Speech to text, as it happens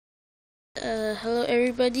Hello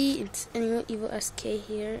everybody, it's Animal Evil SK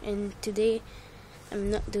here, and today I'm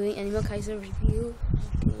not doing Animal Kaiser review.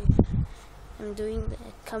 Okay, I'm doing the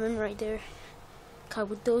Kamen Rider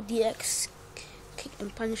Kabuto DX Kick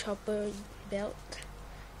and Punch Hopper belt.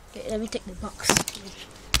 Okay, let me take the box.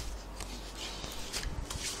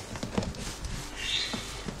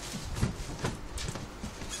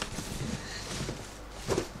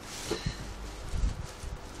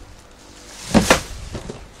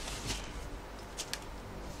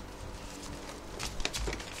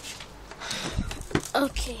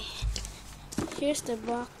 Okay, here's the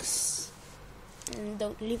box, and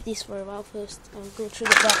don't leave this for a while first. I'll go through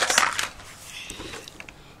the box.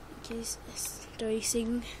 Okay, it's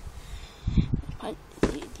tracing the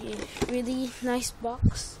really nice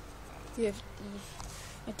box. You have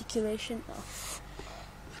the articulation of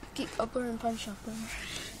kick upper and punch upper.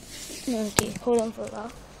 Okay, hold on for a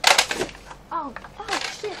while. Oh,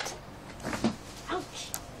 shit! Ouch!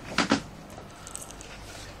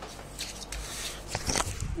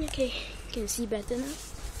 Okay, you can see better now.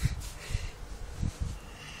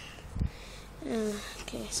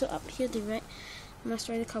 Okay, so up here the right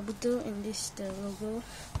Master Rider Kabuto, and this is the logo.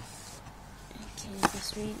 Okay,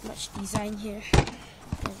 there's really much design here.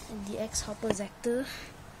 And the X Hopper Zecter,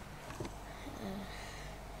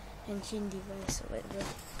 engine device or whatever.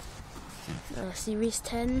 Series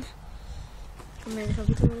 10 Kamen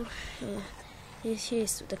Kabuto. Here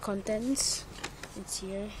is the contents. It's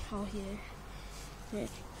here, all here. Yeah,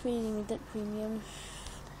 free limited premium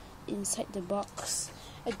inside the box.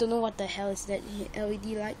 I don't know what the hell is that. LED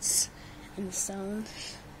lights and sound.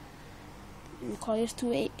 It requires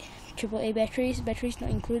two AAA batteries. Batteries not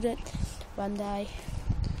included. Bandai.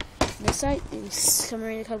 The side is Kamen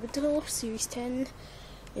Rider Kabuto Series 10.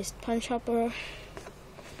 Is Punch Hopper.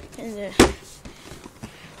 And the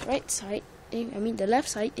right side, the left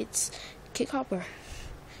side, it's Kick Hopper.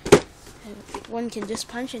 And one can just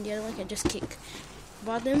punch and the other one can just kick.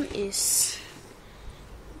 Bottom is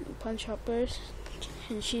punch hoppers,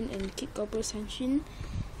 henshin, and kick hoppers, henshin.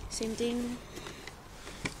 Same thing.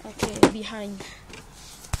 Okay, behind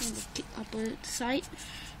on the kick hopper side.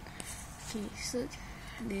 Okay, so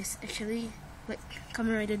this actually like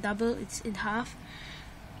Kamen Rider double. It's in half.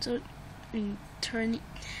 So we turn it,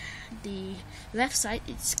 the left side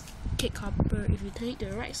it's kick hopper. If you turn it to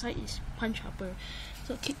the right side, it's punch hopper.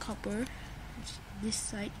 So kick hopper. This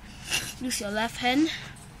side, use your left hand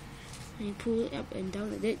and you pull it up and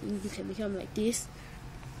down like that, and you can become like this.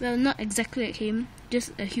 Well, not exactly like him,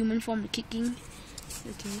 just a human form of kicking.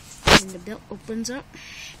 Okay, and the belt opens up.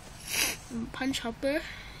 And punch hopper,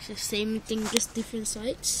 it's the same thing, just different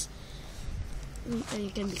sides. And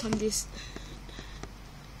you can become this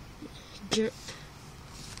jerk.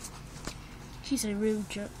 He's a real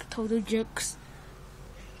jerk, total jerks.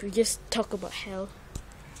 We just talk about hell.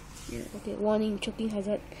 Yeah, okay, warning, choking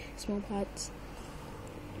hazard, small parts.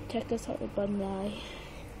 Check us out at Bandai.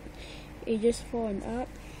 Ages 4 and up.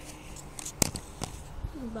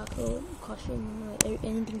 Barcode, caution,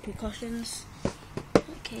 anything precautions.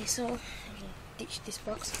 Okay, so ditch this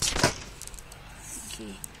box.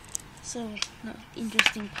 Okay, so now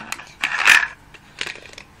interesting part.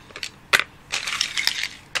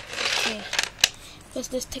 Okay,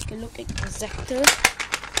 first let's take a look at the zecter.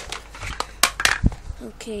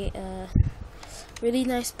 Okay, really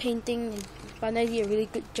nice painting. Bandai did a really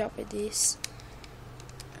good job at this.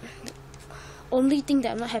 The only thing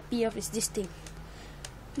that I'm not happy of is this thing.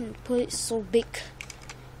 Put it so big.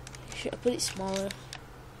 Should I put it smaller?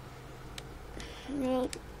 Well,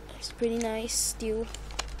 it's pretty nice still.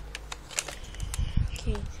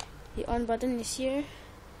 Okay, the on button is here.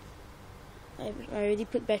 I already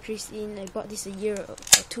put batteries in. I bought this a year or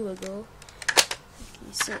two ago.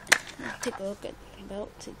 Okay, so take a look at the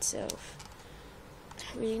belt itself.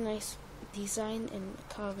 Really nice design and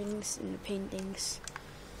carvings and the paintings.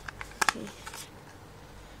 Okay.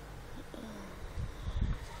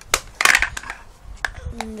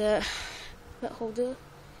 And the belt holder.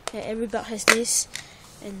 Yeah, every belt has this.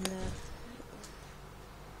 And the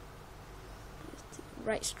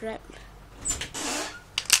right strap.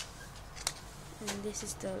 And this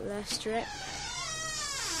is the left strap.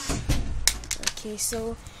 Okay,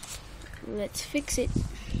 so let's fix it.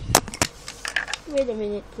 Wait a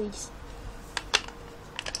minute, please.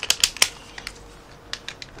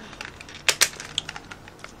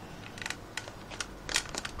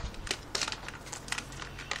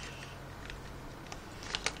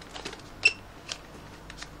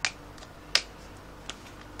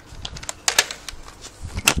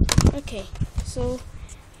 Okay, so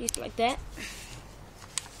it's like that.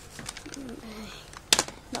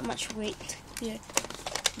 Not much weight here.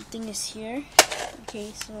 thing is here.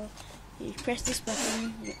 Okay, so you press this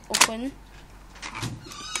button, you open.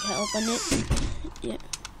 I open it. Yeah.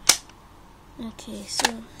 Okay,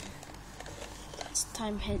 so it's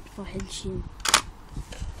time for henshin.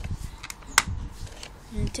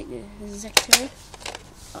 And take the zecter.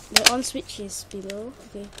 The on switch is below.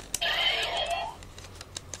 Okay.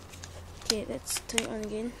 Okay, let's turn it on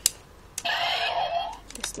again.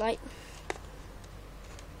 This light.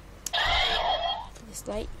 This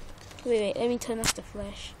light. Wait, let me turn off the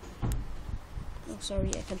flash. Oh, sorry,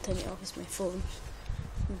 I can turn it off. It's my phone.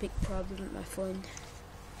 Big problem with my phone.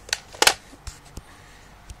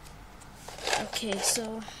 Okay,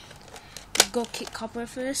 so go kick copper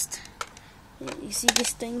first. You see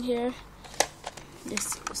this thing here?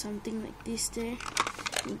 There's something like this there.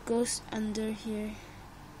 It goes under here.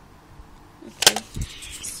 Okay,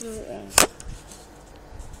 so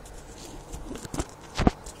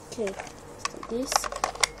okay, like this.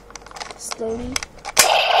 Slowly.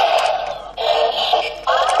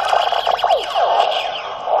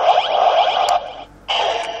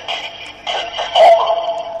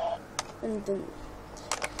 And then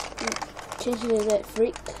change to that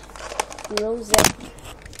freak below that.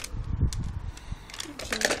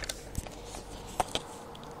 Okay.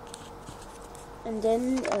 And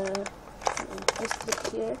then just click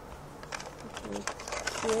here. Okay,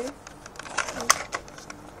 here.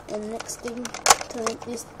 Okay. And next thing, turn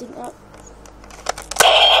this thing up.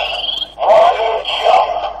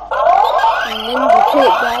 And then you pull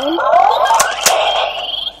it down.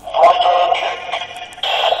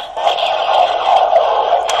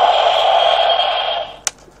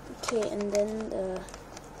 Okay, and then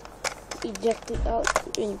eject it out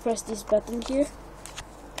when you press this button here.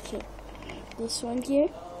 Okay, this one here.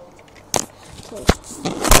 Okay.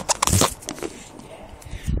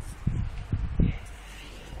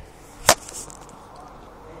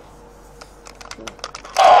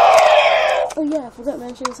 Oh yeah, I forgot to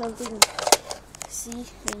mention something. See,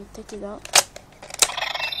 when you take it out.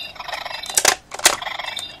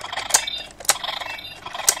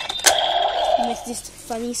 It makes these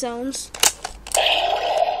funny sounds.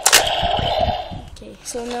 Okay,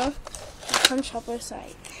 so now punch hopper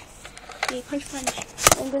side. Okay, punch.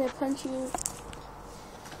 I'm gonna punch you.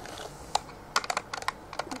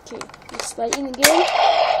 Okay, you slide in again.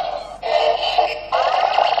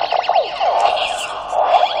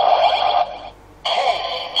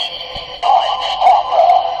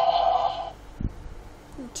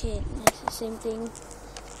 Okay, that's the same thing.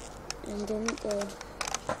 And then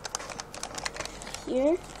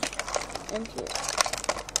here and here.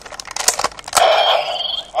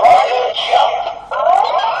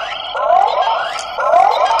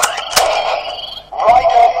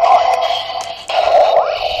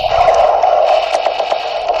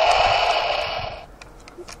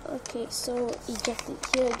 Okay, so eject it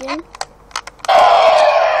here again.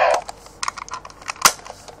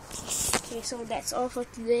 Okay, so that's all for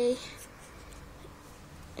today.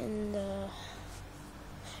 And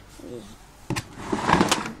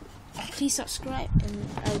please subscribe, and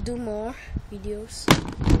I'll do more videos.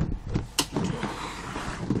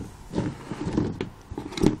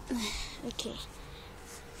 Okay.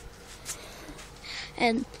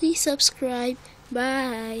 And please subscribe.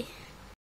 Bye.